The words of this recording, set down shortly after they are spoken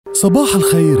صباح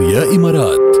الخير يا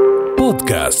إمارات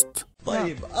بودكاست.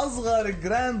 طيب أصغر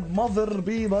جراند ماذر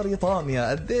ببريطانيا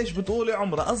قديش بتقولي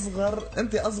عمرها؟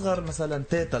 أنت أصغر مثلا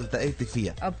تيتا التقيتي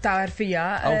فيها أو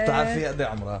بتعرفيها أو بتعرفيها قد ايه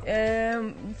عمرها؟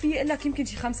 في لك يمكن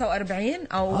شي 45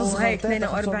 أو هيك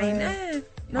 42.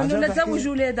 لأنه عجبك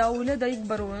لتزوج كيف؟ أولادها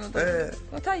يكبروا.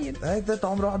 طيب هاي تيتا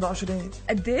عمرها 21.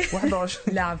 قد ايه؟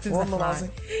 21 لا عم تمزح والله معي. العظيم.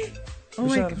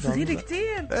 هيك صغيرة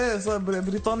كتير. ايه صار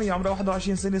بريطانيا عمرها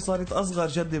 21 سنة، صارت أصغر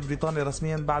جدة بريطانيا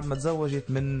رسميا بعد ما تزوجت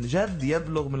من جد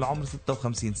يبلغ من العمر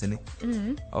 56 سنة.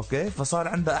 اوكي، فصار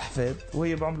عندها أحفاد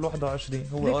وهي بعمر 21.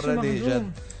 هو ليك شو اوريدي مهضوم.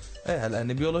 جد. ايه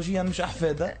هلا بيولوجيا مش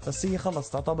احفادها، بس هي خلص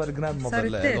تعتبر جراند ماذر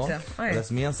صارت لهم. تيتا. أيه.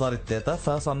 رسميا صارت تيتا،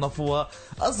 فصنفوها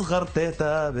اصغر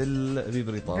تيتا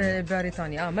ببريطانيا.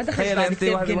 ببريطانيا ما دخلت تخيل بعد انت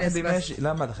كتاب وحده جينيس بس. ماشي،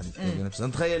 لا ما دخلت بس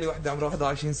انت تخيلي وحده عمرها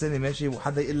 21 سنه ماشي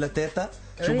وحدا يقول لها تيتا،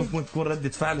 شو إيه. ممكن تكون ردة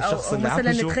فعل الشخص أو اللي عم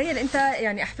مثلا يشوف؟ تخيل أنت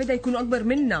يعني أحفادها يكونوا أكبر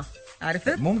منا،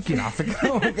 عرفت؟ ممكن على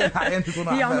فكره ممكن احيانا تكون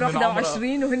هي عمرها أحفاد من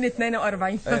 21 وهن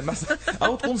 42. إيه مثلا،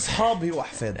 او تكون صحابي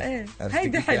واحفادها. إيه. عرفتي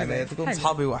هيدي كيف؟ حلوة. يعني تكون حلوة.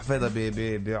 صحابي واحفادها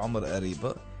بعمر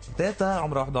قريب. تيتا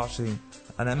عمرها 21.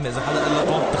 انا امي اذا حدا قال لها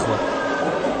طول بتخوت.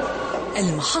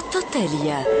 المحطة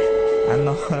التالية.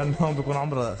 عندنا بيكون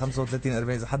عمرها 35 40،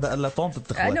 اذا حدا قال لها طونت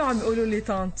بتخوت. أنا وعم يقولوا لي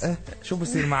طانت. ايه شو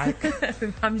بصير معك؟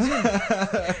 عم جد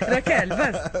ركال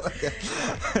بس.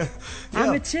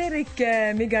 عم تشارك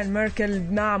ميغان ميركل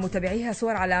مع متابعيها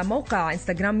صور على موقع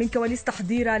انستغرام من كواليس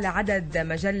تحضيرها لعدد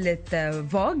مجلة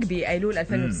فوغ بأيلول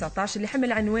 2019 اللي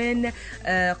حمل عنوان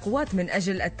قوات من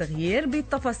أجل التغيير.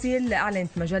 بالتفاصيل أعلنت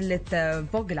مجلة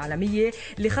فوغ العالمية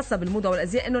اللي خاصة بالموضة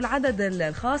والأزياء أنه العدد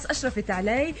الخاص أشرفت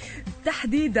عليه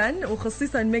تحديدا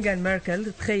وخصيصا ميغان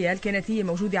ميركل. تخيل كانت هي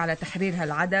موجودة على تحرير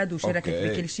هالعدد وشاركت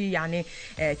بكل شيء، يعني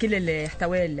كل اللي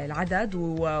احتواه العدد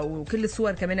وكل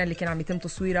الصور كمان اللي كان عم يتم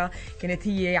تصويرها كانت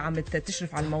هي عم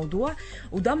تشرف على الموضوع.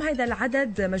 وضم هذا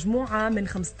العدد مجموعة من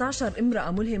 15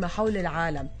 امرأة ملهمة حول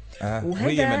العالم.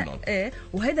 وهذا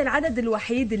وهذا العدد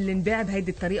الوحيد اللي انباع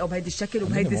بهيدي الطريقة وبهيدي الشكل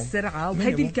وبهيدي السرعة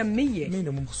وبهيدي الكمية.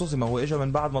 مينيموم، خصوصي ما هو اجى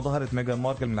من بعد ما ظهرت ميغان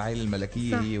ماركل من العائلة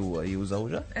الملكية هي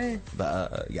وزوجها.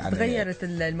 بقى يعني تغيرت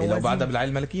الموازين. لو بعدها بالعائلة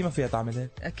الملكية ما فيها تعمل هيك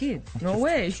أكيد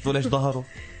نواش. شفتوا ليش ظهروا؟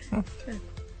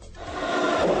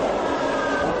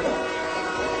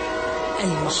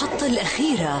 المحطة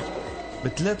الأخيرة. ب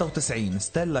 93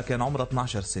 ستيلا كان عمرها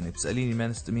 12 سنة.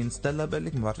 بتسأليني مين ستيلا؟ بقول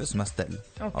لك ما بعرف اسمها ستيلا.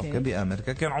 اوكي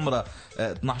بأمريكا كان عمرها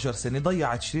 12 سنة.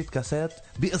 ضيعت شريط كاسات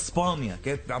بإسبانيا،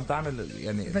 كانت عم تعمل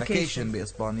يعني فاكيشن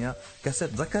بإسبانيا. كاسات،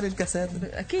 تذكري الكاسات؟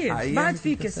 أكيد بعد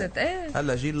في كاسات.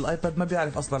 هلا جيل الايباد ما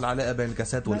بيعرف اصلا العلاقة بين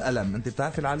الكاسات والقلم. انت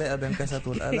بتعرفي العلاقة بين الكاسات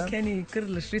والقلم؟ كان يكر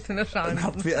الشريط ونرجع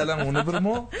نحط فيه قلم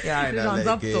ونبرمه يعني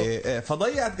نظبطه.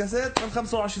 فضيعت كاسات من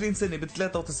 25 سنة ب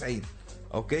 93.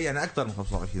 اوكي يعني اكثر من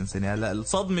 25 سنه. هلا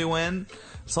الصدمه وين؟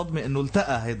 الصدمه انه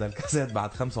التقى هيدا الكاسات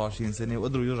بعد 25 سنه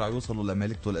وقدروا يرجعوا يوصلوا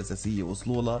لملكته الاساسيه،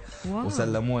 وصلوا لها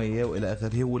وسلموها اياه والى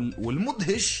اخره.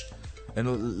 والمدهش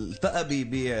انه التقى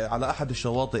على احد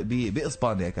الشواطئ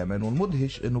باسبانيا كمان.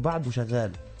 والمدهش انه بعده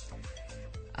شغال.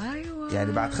 ايوه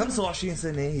يعني بعد 25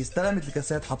 سنه هي استلمت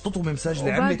الكاسات، حطته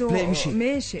بمسجله، عملت بلاي،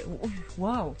 ماشي.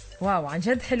 واو عن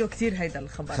جد حلو كتير هيدا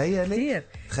الخبر. تخيلي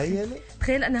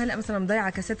تخيل انا هلا مثلا مضيعه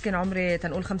كاسات كان عمري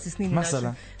تنقول 5 سنين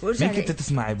مثلا. مين كنت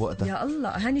تسمعي بوقتها؟ يا الله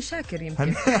هاني شاكر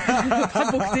يمكن.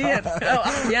 بحبه كتير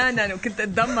احيانا، وكنت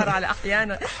اتدمر على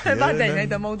احيانا. بعدين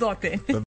هيدا موضوع تاني.